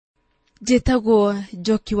Njĩtagwo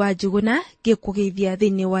Njoki wa Njuguna ngĩkũgeithia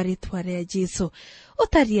thĩinĩ wa rĩtwa rĩa Jesũ.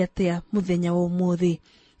 Ũtariĩ atĩa mũthenya wa ũmũthĩ?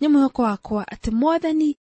 Nĩ mwĩhoko wakwa atĩ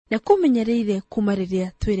Mwathani nĩ kũmenyereire kuma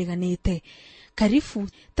rĩrĩa twĩrĩganĩte. Karibu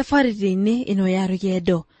tabarĩra-inĩ ĩno ya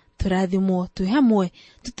rũgendo, tũrathimwo twĩ hamwe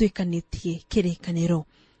tũtuĩkanĩtie kĩrĩkanĩro.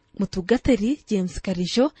 Mũtungatĩri James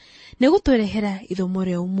Karisho nĩ gũtũrehera ithomo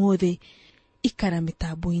rĩa ũmũthĩ. Ikara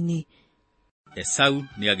mĩtambo-inĩ. Esau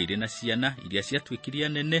nĩagĩire na ciana iria ciatuĩkire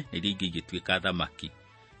nene na iria ingĩ igĩtuĩka thamaki.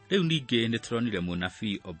 Rĩu ningĩ nĩtũronire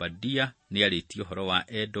mũnabii Obadia nĩarĩtie ũhoro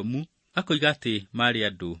wa Edomu, akoiga atĩ marĩ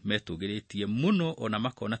andũ metũgĩrĩtie mũno ona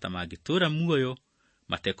makona ta mangĩtũũra muoyo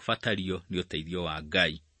matekũbatario nĩ ũteithio wa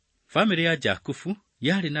Ngai. Bamĩrĩ ya Jakubu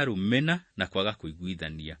yarĩ na rũmena na kwaga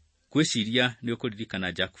kũiguithania. Kwĩciria nĩ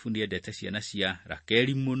ũkũririkana Jakubu nĩendete ciana cia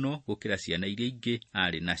Rakeli mũno gũkĩra ciana iria ingĩ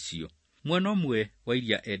arĩ nacio. Mwana ũmwe wa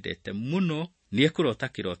iria endete mũno nĩekũrota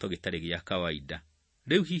kĩroto gĩtarĩ gĩa kawaida.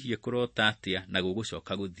 Rĩu hihi ekũrota atĩa na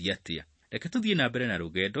gũgũcoka gũthiĩ atĩa? Reke tũthiĩ na mbere na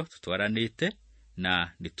rũgendo tũtwaranĩte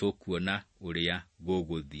na nĩtũkuona ũrĩa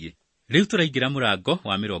gũgũthiĩ. Rĩu tũraingĩra mũrango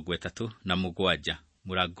wa 37.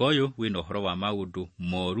 Mũrango ũyũ wĩna ũhoro wa maũndũ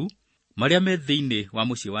moru marĩa me thĩinĩ wa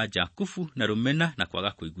mũciĩ wa Jakubu na rũmena na kwaga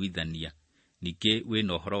kũiguithania. Ningĩ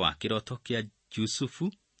wĩna ũhoro wa kĩroto kĩa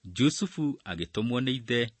Jusufu. Jusufu agĩtũmwo nĩ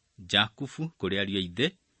ithe Jakubu kũrĩ ariũ a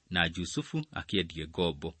ithe na Jusufu akĩendie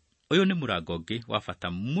ngombo. Ũyũ nĩ mũrango ũngĩ wa bata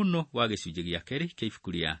mũno wa gĩcunjĩ gĩa kerĩ kĩa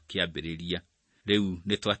ibuku rĩa kĩambĩrĩria. Rĩu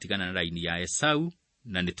nĩtwatigana na raini ya Esau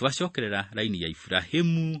na nĩtwacokerera raini ya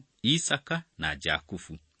Ibrahimu, Isaka na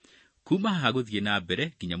Jakubu. Kuma haha gũthiĩ na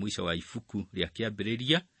mbere nginya mũico wa ibuku rĩa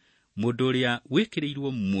kĩambĩrĩria, mũndũ ũrĩa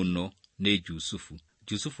wĩkĩrĩirwo mũno nĩ Jusufu.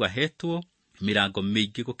 Jusufu ahetwo mĩrango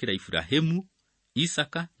mĩingĩ gũkĩra Ibrahimu,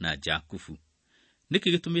 Isaka na Jakubu.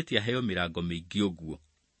 Nĩkĩ gĩtũmĩte aheo mĩrango mĩingĩ ũguo?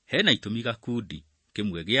 Hena itũmi gakundi.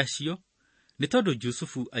 Kĩmwe gĩacio nĩ tondũ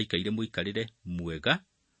Jusufu aikaire mũikarĩre mwega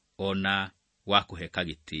ona wa kũheka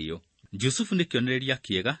gĩtĩo. Jusufu nĩ kĩonereria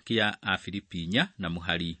kĩega kĩa Afilipinya na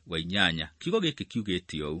mũhari wa 8. Kiugo gĩkĩ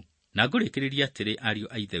kiugĩte ũũ: na ngũrĩkĩrĩria atĩrĩ ariũ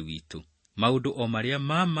a ithe witũ, maũndũ o marĩa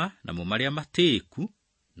mama na mo marĩa matĩĩku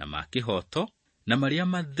na ma kĩhoto na marĩa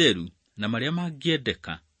matheru na marĩa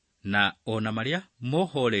mangĩendeka na ona marĩa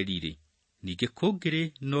mohorerire, ningĩ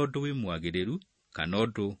kũngĩrĩ na ũndũ wĩ mwagĩrĩru kana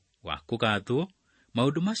ũndũ wa kũgathwo,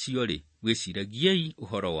 maũndũ macio-rĩ, wĩciragiei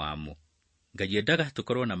ũhoro wamo. Ngai endaga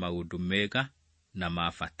tũkorwo na maũndũ mega na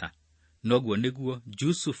ma bata. Noguo nĩguo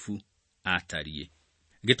Jusufu atariĩ.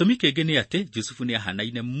 Gĩtũmi kĩngĩ nĩ atĩ Jusufu nĩ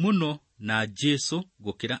ahanaine mũno na Jesũ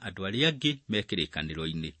gũkĩra andũ arĩa angĩ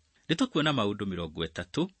mekĩrĩkanĩro-inĩ. Nĩtũkuona maũndũ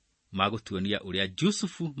 30 ma gũtuonia ũrĩa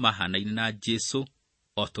Jusufu mahanaine na Jesũ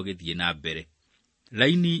o tũgĩthiĩ na mbere.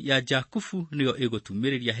 Raini ya Jakubu nĩyo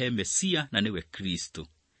ĩgũtumĩrĩria he Mesia na nĩwe Kristo.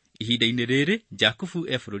 Ihinda-inĩ rĩrĩ Jakubu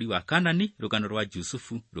e bũrũri wa Kanani, rũgano rwa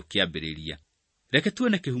Jusufu rũkĩambĩrĩria. Reke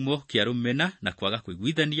tuone kĩhumo kĩa rũmena na kwaga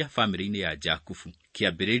kũiguithania bamĩrĩ-inĩ ya Jakubu.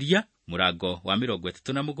 Kĩambĩrĩria mũrango wa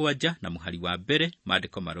 37 na mũhari wa mbere,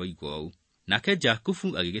 maandĩko maroiga ũũ: nake Jakubu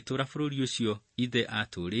agĩgĩtũũra bũrũri ũcio ithe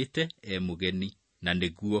atũũrĩte e mũgeni, na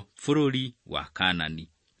nĩguo bũrũri wa Kanani.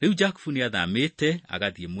 Rĩu Jakubu nĩ athamĩte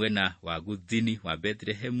agathiĩ mwena wa gũthini wa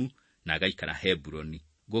Bethlehemu na agaikara Hebuloni.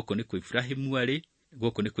 Gũkũ nĩ kũ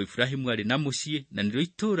Ibrahimu arĩ na mũciĩ, na nĩrĩo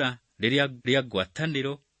itũũra rĩa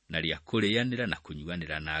ngwatanĩro na rĩa kũrĩanĩra na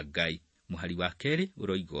kũnyuanĩra na Ngai. Mũhari wa 2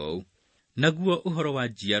 ũroiga ũũ: naguo ũhoro wa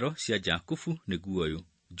njiaro cia Jakubu nĩguo ũyũ: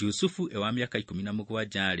 Jusufu wa mĩaka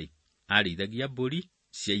 17-rĩ, arĩithagia mbũri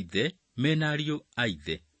cia ithe mena ariũ a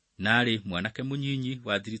ithe, na arĩ mwanake mũnyinyi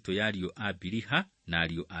wa thiritũ ya ariũ a Biliha na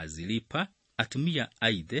ariũ a Zilipa, atumia a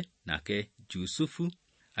ithe. Nake Jusufu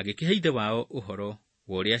agĩkĩhe ithe wao ũhoro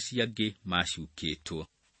wa ũrĩa ciangĩ macukĩtwo.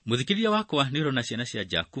 Mũthikĩrĩria wakwa, nĩ ũrona ciana cia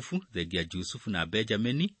Jakubu, thengia Jusufu na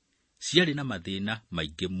Benjamini, ciarĩ na mathĩna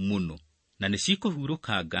maingĩ mũno, na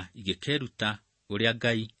nĩcikũhurũkanga igĩkeruta ũrĩa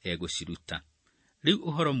Ngai egũciruta. Rĩu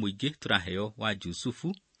ũhoro mũingĩ tũraheo wa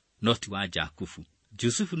Jusufu, no ti wa Jakubu.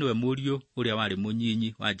 Jusufu nĩwe mũriũ ũrĩa warĩ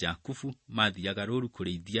mũnyinyi wa Jakubu, mathiaga rũũru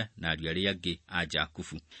kũrĩithia na ariũ arĩa angĩ a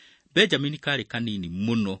Jakubu. Benjamini karĩ kanini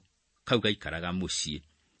mũno, kau gaikaraga mũciĩ.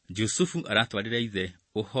 Jusufu aratwarĩra ithe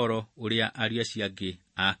ũhoro ũrĩa ariũ acio angĩ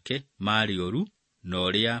ake marĩ ũru na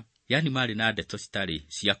ũrĩa marĩ na ndeto citarĩ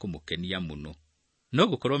cia kũmũkenia mũno. No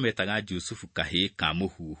gũkorwo metaga Jusufu kahĩĩ ka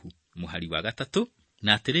mũhuhu. Mũhari wa 3: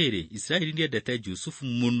 na atĩrĩrĩ, Isiraeli nĩendete Jusufu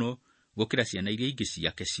mũno gũkĩra ciana iria ingĩ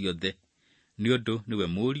ciake ciothe, nĩ ũndũ nĩwe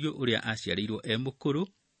mũriũ ũrĩa aciarĩirwo e mũkũrũ,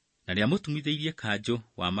 na nĩamũtumithĩirie kanjũ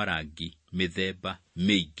wa marangi mĩthemba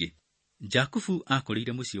mĩingĩ. Jakubu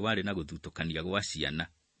akũrĩire mũciĩ warĩ na gũthutũkania gwa ciana.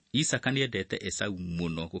 Isaka nĩendete Esau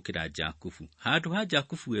mũno gũkĩra Jakubu. Handũ ha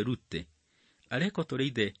Jakubu erute, areka tũrĩa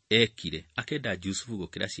ithe ekire akenda Jusufu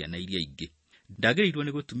gũkĩra ciana iria ingĩ. Ndagĩrĩirwo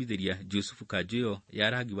nĩ gũtumithĩria Jusufu kanjũ ĩyo ya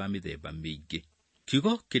rangi wa mĩthemba mĩingĩ.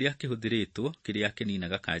 Kiugo kĩrĩa kĩhũthĩrĩtwo kĩrĩa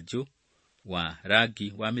kĩninaga kanjũ wa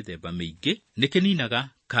rangi wa mĩthemba mĩingĩ nĩ kĩninaga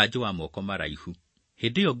kanjũ wa moko maraihu.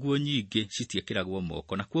 Hĩndĩ ĩyo nguo nyingĩ citiekĩragwo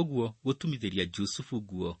moko, na kwoguo gũtumithĩria Jusufu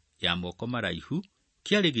nguo ya moko maraihu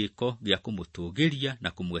kĩarĩ gĩko gĩa kũmũtũgĩria na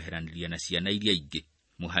kũmweheranĩria na ciana iria ingĩ.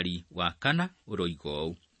 Mũhari wa 4 ũroiga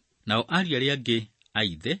ũũ: nao ariũ arĩa angĩ a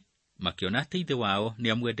ithe makĩona atĩ ithe wao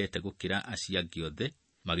nĩamwendete gũkĩra acio angĩ othe,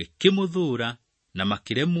 magĩkĩmũthũũra na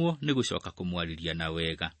makĩremwo nĩ gũcoka kũmwarĩria na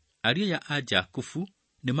wega. Ariũ aya a Jakubu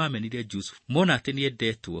nĩmamenire Jusufu, mona atĩ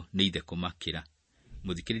nĩendetwo nĩ ithe kũmakĩra.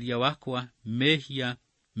 Mũthikĩrĩria wakwa, mehia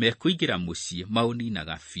mekũingĩra mũciĩ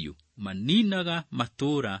maũninaga biũ, maninaga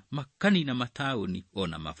matũũra, makanina mataũni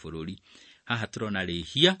ona mabũrũri. Haha tũrona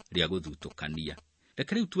rĩhia rĩa gũthutũkania.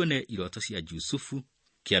 Reke rĩu tuone iroto cia Jusufu,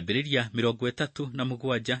 kĩambĩrĩria 37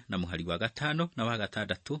 na mũhari wa 5 na wa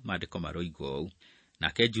 6. Maandĩko maroiga ũũ: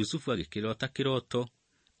 nake Jusufu agĩkĩrota kĩroto,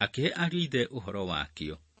 akĩhe ariũ ithe ũhoro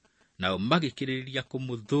wakĩo, nao magĩkĩrĩrĩria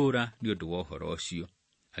kũmũthũũra nĩ ũndũ wa ũhoro ũcio.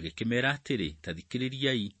 Agĩkĩmera atĩrĩ, ta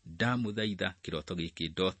thikĩrĩriai, ndamũthaitha kĩroto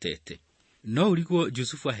gĩkĩ ndotete. No ũrigwo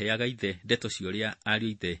Jusufu aheaga ithe ndeto cia ũrĩa ariũ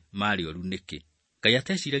ithe marĩ oru nĩkĩ? Ngai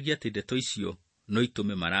ateciragia atĩ ndeto icio no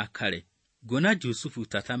itũme marakare. Nguona Jusufu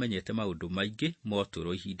tatamenyete maũndũ maingĩ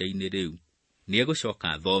motũrwo ihinda-inĩ rĩu.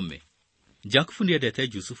 Nĩegũcoka thome. Jakubu nĩendete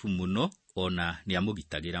Jusufu mũno, ona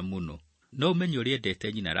nĩamũgitagĩra mũno. No ũmenye ũrĩa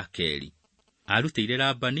endete nyina Rakeli. Arutĩire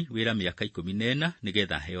Labani wĩra mĩaka 14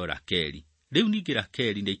 nĩgetha aheo Rakeli. Rĩu ningĩ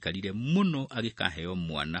Rakeli nĩaikarire mũno agĩkaheo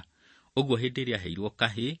mwana. Ũguo hĩndĩ ĩrĩa aheirwo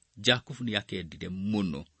kahĩĩ, Jakubu nĩakendire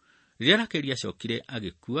mũno. Rĩrĩa Rakeli acokire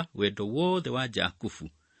agĩkua, wendo wothe wa Jakubu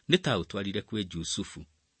nĩ ta ũtwarire kwĩ Jusufu.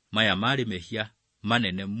 Maya marĩ mehia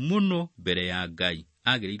manene mũno mbere ya Ngai.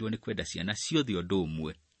 Agĩrĩirwo nĩ kwenda ciana ciothe ũndũ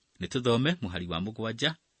ũmwe. Nĩtũthome mũhari wa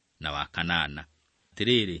 7 na wa 8.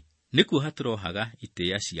 Atĩrĩrĩ, nĩkuoha tũrohaga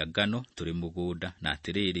itĩa cia ngano tũrĩ mũgũnda, na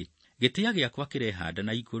atĩrĩrĩ, gĩtĩa gĩakwa kĩrehanda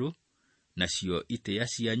na igũrũ, nacio itĩa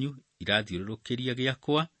cianyu irathiũrũrũkĩria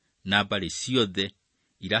gĩakwa, na mbarĩ ciothe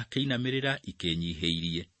irakĩinamĩrĩra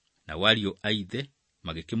ikĩnyihĩirie. Na ariũ a ithe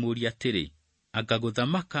magĩkĩmũũria atĩrĩ, anga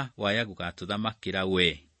gũthamaka waya gũgatũthamakĩra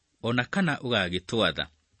we, ona kana ũgagĩtwatha?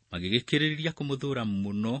 Magĩgĩkĩrĩrĩria kũmũthũũra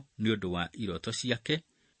mũno nĩ ũndũ wa iroto ciake,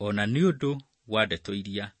 ona nĩ ũndũ wa ndeto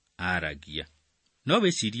iria aragia. No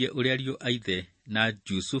wĩcirie ũrĩa ariũ a ithe na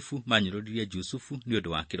Jusufu manyũrũririe Jusufu nĩ ũndũ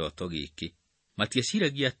wa kĩroto gĩkĩ.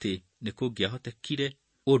 Matieciragia atĩ nĩ kũngĩahotekire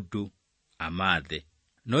ũndũ amathe.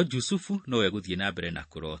 No Jusufu nowe gũthiĩ na mbere na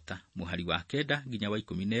kũrota. Mũhari wa 9 nginya wa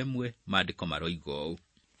 11 maandĩko maroiga ũũ: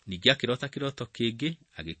 ningĩ akĩrota kĩroto kĩngĩ,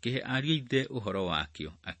 agĩkĩhe ariũ ithe ũhoro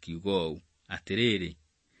wakĩo, akiuga ũũ: atĩrĩrĩ,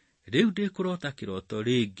 rĩu ndĩkũrota kĩroto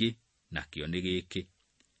rĩngĩ, nakĩo nĩ gĩkĩ: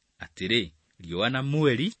 atĩrĩ, riũa na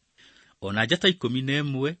mweri ona njata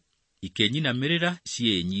 11 ikĩnyinamĩrĩra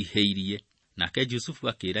ciĩnyihĩirie. Nake Jusufu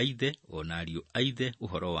akĩĩra ithe ona ariũ a ithe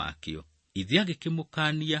ũhoro wakĩo. Ithe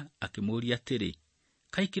agĩkĩmũkaania, akĩmũũria atĩrĩ,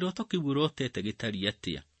 kaĩ kĩroto kĩu ũrotete gĩtariĩ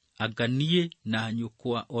atĩa? Anga niĩ na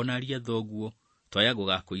nyũkwa ona ariũ a thoguo twaya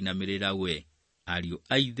gũgakũinamĩrĩra we? Ariũ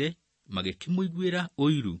a ithe magĩkĩmũiguĩra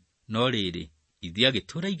ũiru, no rĩrĩ, ithe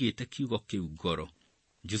agĩtũũra igĩte kiugo kĩu ngoro.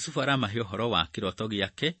 Jusufu aramahe ũhoro wa kĩroto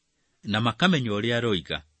gĩake, na makamenya ũrĩa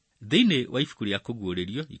aroiga. Thĩinĩ wa ibuku rĩa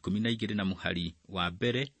kũguũrĩrio 12 na mũhari wa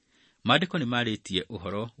mbere, maandĩko nĩ marĩtie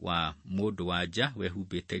ũhoro wa mũndũ wa nja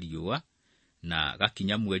wehumbĩte riũa na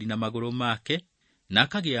gakinya mweri na magũrũ make, na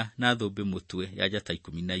akagĩa na thũmbĩ mũtwe ya njata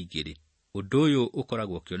 12. Ũndũ ũyũ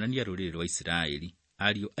ũkoragwo ũkĩonania rũrĩrĩ rwa Isiraeli.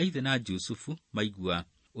 Ariũ a ithe na Jusufu maigua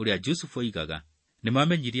ũrĩa Jusufu oigaga,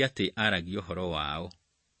 nĩmamenyire atĩ aragia ũhoro wao,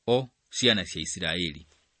 o ciana cia Isiraeli.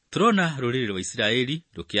 Tũrona rũrĩrĩ rwa Isiraeli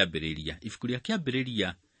rũkĩambĩrĩria. Ibuku rĩa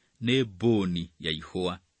kĩambĩrĩria nĩ mbũni ya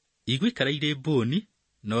ihũa. Igũikara irĩ mbũni,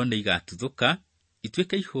 no nĩ igatuthũka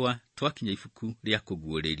ituĩke ihũa twakinya ibuku rĩa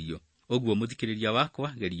kũguũrĩrio. Ũguo mũthikĩrĩria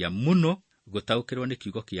wakwa, geria mũno gũtaũkĩrwo nĩ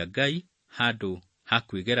kiugo kĩa Ngai handũ ha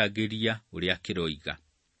kwĩgeragĩria ũrĩa kĩroiga.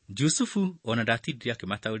 Jusufu ona ndatindire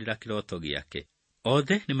akĩmataũrĩra kĩroto gĩake.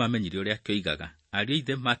 Othe nĩmamenyire ũrĩa kĩoigaga. Ariũ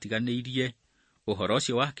ithe matiganĩirie ũhoro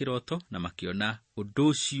ũcio wa kĩroto na makĩona ũndũ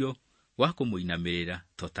ũcio wa kũmũinamĩrĩra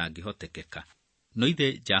totangĩhotekeka. No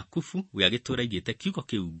ithe Jakubu we agĩtũũra igĩte kiugo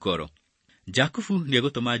kĩu ngoro. Jakubu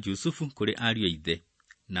nĩegũtũma Jusufu kũrĩ ariũ ithe,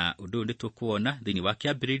 na ũndũ ũyũ nĩtũkuona thĩinĩ wa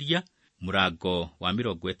kĩambĩrĩria mũrango wa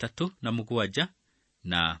 37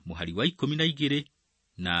 na mũhari wa 12,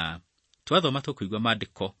 na twathoma tũkũigua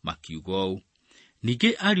maandĩko makiuga ũũ: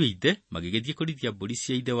 ningĩ ariũ ithe magĩgĩthiĩ kũrĩithia mbũri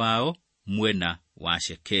cia ithe wao mwena wa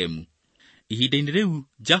Shekemu. Ihinda-inĩ rĩu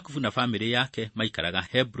Jakubu na bamĩrĩ yake maikaraga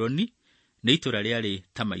Hebroni, nĩ itũũra rĩarĩ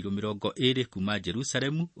ta mairo 20 kuma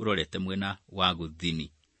Jerusalemu ũrorete mwena wa gũthini.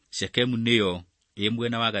 Shekemu nĩyo ĩ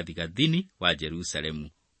mwena wa gathigathini wa Jerusalemu.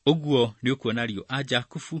 Ũguo nĩ ũkuona ariũ a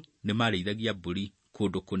Jakubu nĩ marĩithagia mbũri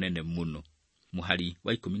kũndũ kũnene mũno. Mũhari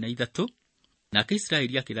wa 13, nake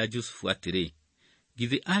Isiraeli akĩra Jusufu atĩrĩ,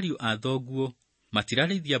 githĩ ariũ a thoguo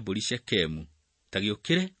matirarĩithia mbũri Shekemu, ta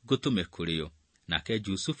gĩũkĩre ngũtũme kũrĩ o. Nake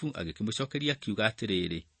Jusufu agĩkĩmũcokeria akiuga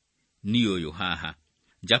atĩrĩrĩ, niĩ ũyũ haha.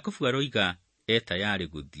 Jakubu aroiga tayarĩ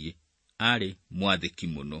gũthiĩ, arĩ mwathĩki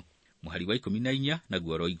mũno. Mũhari wa 14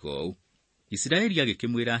 naguo roiga ũũ, Isiraeli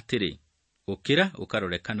agĩkĩmwĩra atĩrĩ, ũkĩra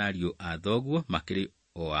ũkarore kana ariũ a thoguo makĩrĩ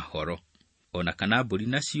o ahoro, ona kana mbũri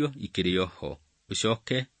nacio ikĩrĩ oho,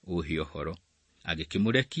 ũcoke ũhe ũhoro.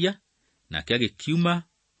 Agĩkĩmũrekia, nake agĩkiuma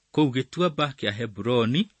kũu gĩtuamba kĩa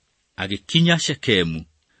Heburoni, agĩkinya Shekemu.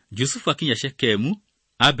 Jusufu akinya Shekemu,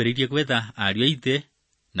 ambĩrĩirie gwetha ariũ a ithe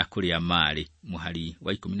na kũrĩa marĩ. Mũhari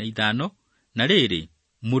wa 15, na rĩrĩ,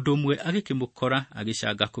 mũndũ ũmwe agĩkĩmũkora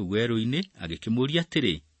agĩcanga kũu werũ-inĩ, agĩkĩmũria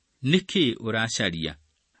atĩrĩ, nĩkĩ ũracaria?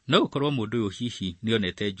 No gũkorwo mũndũ ũyũ hihi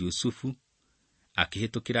nĩonete Jusufu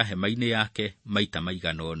akĩhĩtũkĩra hema-inĩ yake maita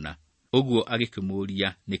maigana ũna, ũguo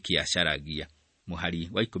agĩkĩmũria nĩkĩ acaragia. Mũhari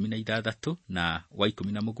wa 16 na wa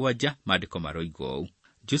 17 maandĩko maroiga ũũ,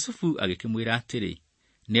 Jusufu agĩkĩmwĩra atĩrĩ,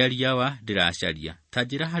 nĩ ariawa ndĩracaria, ta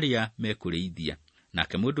njĩra harĩa mekũrĩithia.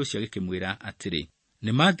 Nake mũndũ ũcio agĩkĩmwĩra atĩrĩ,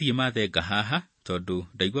 nĩ mathiĩ mathenga haha, tondũ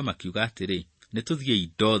ndaigua makiuga atĩrĩ, nĩ tũthiĩ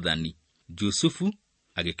Dothani. Jusufu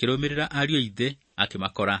agĩkĩrũmĩrĩra ariũ a ithe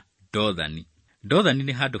akĩmakora Dothani. Dothani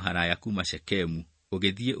nĩ handũ haraya kuma Shekemu,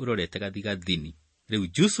 ũgĩthiĩ ũrorete gathigathini. Rĩu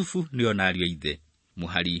Jusufu nĩona ariũ a ithe.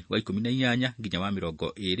 Mũhari wa 18 nginya wa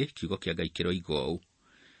 20 kiugo kĩa Ngai kĩroiga ũũ,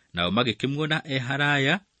 nao magĩkĩmuona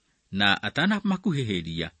haraya, na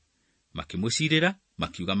atanamakuhĩhĩria makĩmũcirĩra,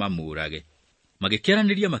 makiuga mamũrage.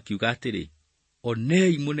 Magĩkĩaranĩria makiuga atĩrĩ,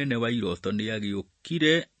 onei mũnene wa iroto nĩ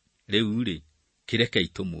agĩũkire, rĩu-rĩ, kĩrekei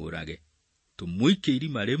tũmũrage, tũmũikie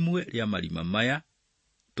irima rĩmwe rĩa marima maya,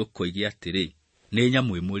 tũkoige atĩrĩ, nĩ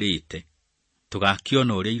nyamũ ĩmũrĩte,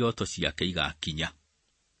 tũgakĩona ũrĩa iroto ciake igakinya.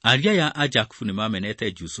 Ariũ aya a Jakubu nĩ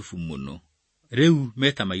mamenete Jusufu mũno. Rĩu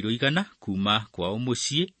meta mairo 100 kuma kwao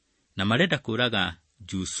mũciĩ, na marenda kũraga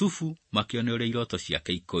Jusufu makĩone ũrĩa iroto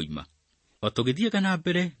ciake ikoima. O tũgĩthiĩga na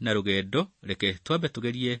mbere na rũgendo, reke twambe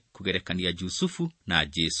tũgerie kũgerekania Jusufu na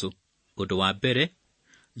Jesũ. Ũndũ wa mbere,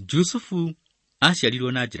 Jusufu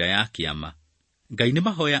aciarirwo na njĩra ya kĩama. Ngai nĩ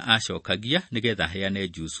mahoya acokagia nĩgetha heane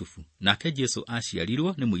Jusufu. Nake Jesũ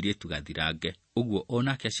aciarirwo nĩ mũirĩtu gathirange, ũguo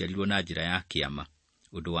onake aciarirwo na njĩra ya kĩama.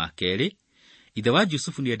 Ũndũ wa kerĩ, ithe wa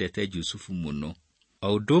Jusufu nĩendete Jusufu mũno.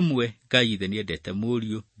 O ũndũ ũmwe Ngai ithe nĩendete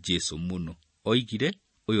mũriũ Jesũ mũno. Oigire,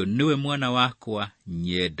 ũyũ nĩwe mwana wakwa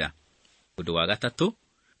nyenda. Ũndũ wa gatatũ,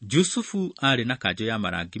 Jusufu arĩ na kanjũ ya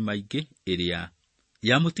marangi maingĩ ĩrĩa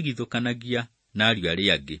yamũtigithũkanagia na ariũ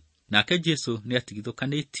arĩa angĩ. Nake Jesũ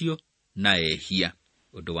nĩatigithũkanĩtio na ehia.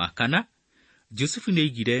 Ũndũ wa kana, Jusufu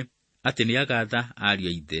nĩoigire atĩ nĩagatha ariũ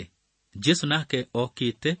a ithe. Jesũ nake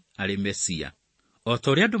okĩte arĩ Mesia. O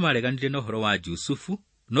ta ũrĩa andũ mareganire na ũhoro wa Jusufu,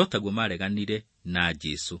 no taguo mareganire na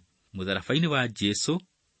Jesũ. Mũtharaba-inĩ wa Jesũ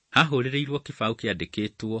hahũrĩrĩirwo kĩbaũ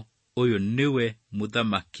kĩandĩkĩtwo, ũyũ nĩwe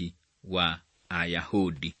mũthamaki wa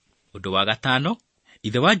Ayahudi. Ũndũ wa gatano,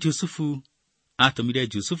 ithe wa Jusufu atũmire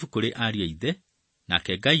Jusufu kũrĩ ariũ a ithe,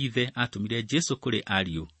 nake Ngai ithe atũmire Jesũ kũrĩ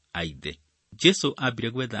ariũ a ithe. Jesũ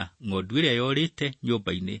ambire gwetha ng'ondu ĩrĩa yorĩte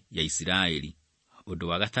nyũmba-inĩ ya Isiraeli. Ũndũ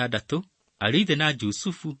wa gatandatũ, ariũ a ithe na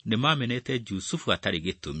Jusufu nĩ mamenete Jusufu atarĩ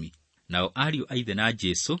gĩtũmi. Nao ariũ a ithe na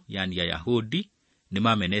Jesũ, yani Ayahudi, nĩ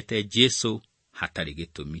mamenete Jesũ hatarĩ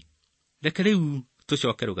gĩtũmi. Reke rĩu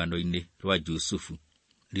tũcoke rũgano-inĩ rwa Jusufu.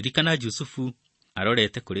 Ririkana Jusufu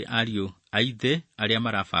arorete kũrĩ ariũ a ithe arĩa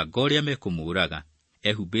marabanga ũrĩa mekũmũraga.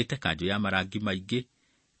 Ehumbĩte kanjũ ya marangi maingĩ,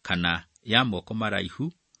 kana ya moko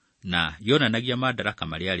maraihu, na yonanagia madaraka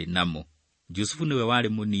marĩa arĩ namo. Jusufu nĩwe warĩ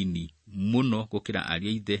mũnini mũno gũkĩra ariũ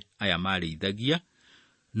a ithe aya marĩithagia,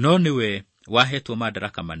 no nĩwe wahetwo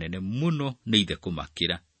madaraka manene mũno nĩ ithe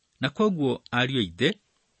kũmakĩra. Na koguo ariũ a ithe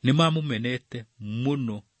nĩ mamũmenete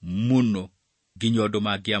mũno mũno nginya ũndũ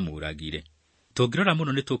mangĩamũragire. Tũngĩrora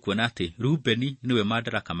mũno nĩ tũkuona atĩ Rubeni nĩwe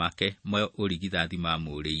madaraka make ma ũrigithathi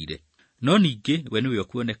mamũrĩire. No ningĩ we nĩwe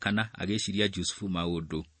ũkuonekana agĩciria Jusufu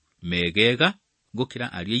maũndũ megega gũkĩra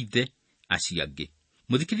ariũ a ithe acio angĩ.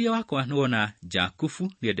 Mũthikĩrĩria wakwa nĩwona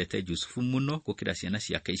Jakubu nĩendete Jusufu mũno gũkĩra ciana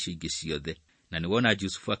ciake icio ingĩ ciothe. Na nĩwona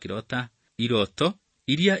Jusufu akĩrota iroto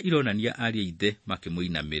iria ironania ariũ a ithe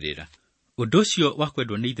makĩmũinamĩrĩra. Ũndũ ũcio wa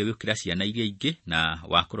kwendwo nĩ ithe gũkĩra ciana iria ingĩ na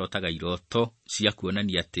wa kũrotaga iroto cia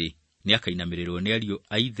kuonania atĩ nĩakainamĩrĩrwo nĩ ariũ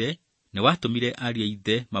a ithe nĩ watũmire ariũ a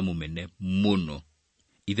ithe mamũmene mũno.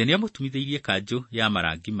 Ithe nĩamũtumithĩirie kanjũ ya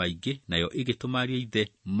marangi maingĩ, nayo ĩgĩtũma ariũ a ithe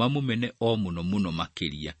mamũmene o mũno mũno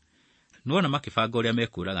makĩria. Nĩwona makĩbanga ũrĩa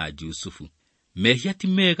mekũũraga Jusufu. Mehia ti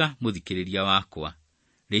mega, mũthikĩrĩria wakwa.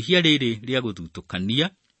 Rĩhia rĩrĩ rĩa gũthutũkania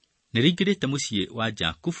nĩrĩingĩrĩte mũciĩ wa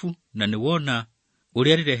Jakubu, na nĩwona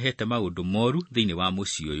ũrĩa rĩrehete maũndũ moru thĩinĩ wa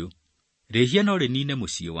mũciĩ ũyũ. Rĩhia no rĩnine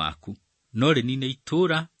mũciĩ waku, no rĩnine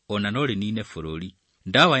itũũra, ona no rĩnine bũrũri.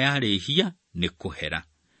 Ndawa ya rĩhia nĩ kũhera.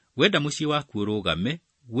 Wenda mũciĩ waku ũrũgame,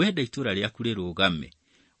 wenda itũũra rĩaku rĩrũgame,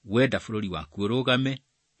 wenda bũrũri waku ũrũgame,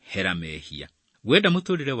 hera mehia. Wenda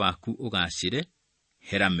mũtũũrĩre waku ũgacĩre,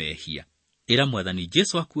 hera mehia. Ĩra Mwathani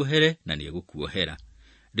Jesũ akuohere na nĩegũkuohera.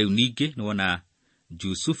 Rĩu ningĩ nĩwona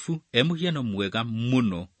Jusufu mũhiano mwega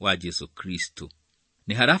mũno wa Jesũ Kristo.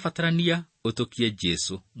 Nĩ harabatarania ũtũkie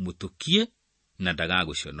Jesũ, mũtũkie na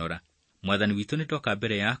ndagagũconora. Mwathani witũ nĩndoka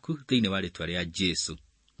mbere yaku thĩinĩ wa rĩĩtwa rĩa Jesũ.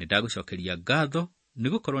 Nĩndagũcokeria ngatho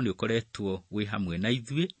nĩgũkorwo nĩũkoretwo wĩ hamwe na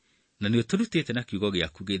ithuĩ, na nĩũtũrutĩte na kiugo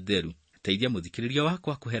gĩaku gĩtheru. Teithia mũthikĩrĩria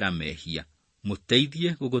wakwa kũhera mehia,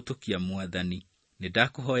 mũteithie gũgũtũkia Mwathani.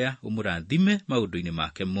 Nĩndakũhoya ũmũrathime maũndũ-inĩ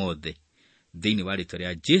make mothe. Thĩinĩ wa rĩĩtwa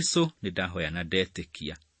rĩa Jesũ nĩndahoya na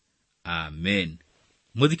ndetĩkia. Amen.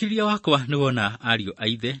 Mũthikĩrĩria wakwa, nĩwona ariũ a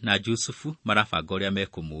ithe na Jusufu marabanga ũrĩa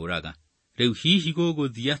mekũmũũraga. Rĩu hihi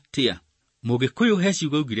gũgũthiĩ atĩa? Mũgĩkũyũ he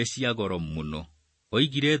ciugo augire cia goro mũno.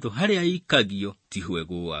 Oigire thũ harĩa ikagio tiho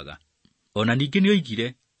ĩgũaga. Ona ningĩ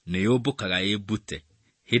nĩoigire nĩyũmbũkaga ĩmbute.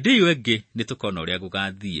 Hĩndĩ ĩyo ĩngĩ nĩtũkona ũrĩa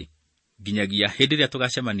gũgathiĩ. Nginyagia hĩndĩ ĩrĩa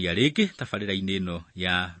tũgacemania rĩngĩ tabarĩra-inĩ ĩno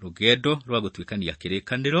ya rũgendo rwa gũtuĩkania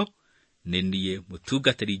kĩrĩkanĩro, nĩ niĩ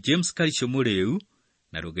mũtungatĩri James Karicio Mũrĩu,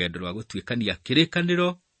 na rũgendo rwa gũtuĩkania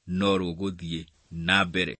kĩrĩkanĩro no rũgũthiĩ na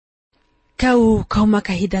mbere. Kau kauma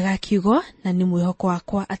kahinda ga kiugo, na nĩ mwĩhoko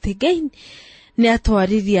wakwa atĩ Ngai nĩ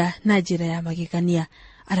atwarithia na njĩra ya magegania.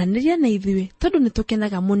 Aranĩria na ithuĩ, tondũ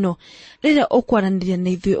nĩtũkenaga mũno rĩrĩa ũkwaranĩria na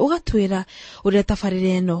ithuĩ ũgatwĩra ũrĩa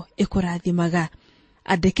tabarĩra ĩno ĩkũrathimaga.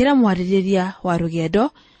 Andĩkĩra mwarĩrĩria wa rũgendo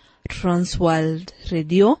Transworld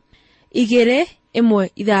Radio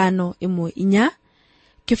 21514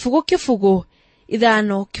 kibugu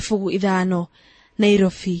 555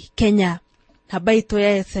 Nairobi, Kenya. Namba itũ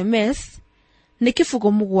ya SMS nĩ kibugu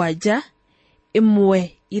 7 1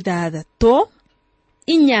 6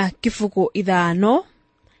 4 kibugu 5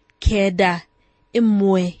 9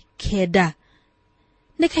 1 9.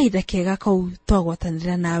 Nĩ kahinda kega kau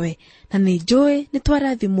twagwatanĩra nawe, na nĩ njũĩ nĩ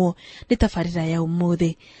twarathimwo nĩ tabarĩra ya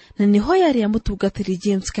ũmũthĩ. Na nĩ hoya rĩa mũtungatĩri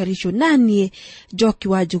James Karicio na niĩ Njoki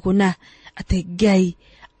wa Njuguna atĩ Ngai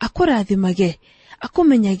akũrathimage,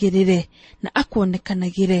 akũmenyagĩrĩre na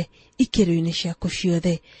akuonekanagĩre ikĩro-inĩ ciaku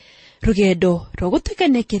ciothe. Rũgendo rwa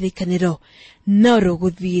gũtuĩkania kĩrĩkanĩro no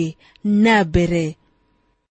rũgũthiĩ na mbere.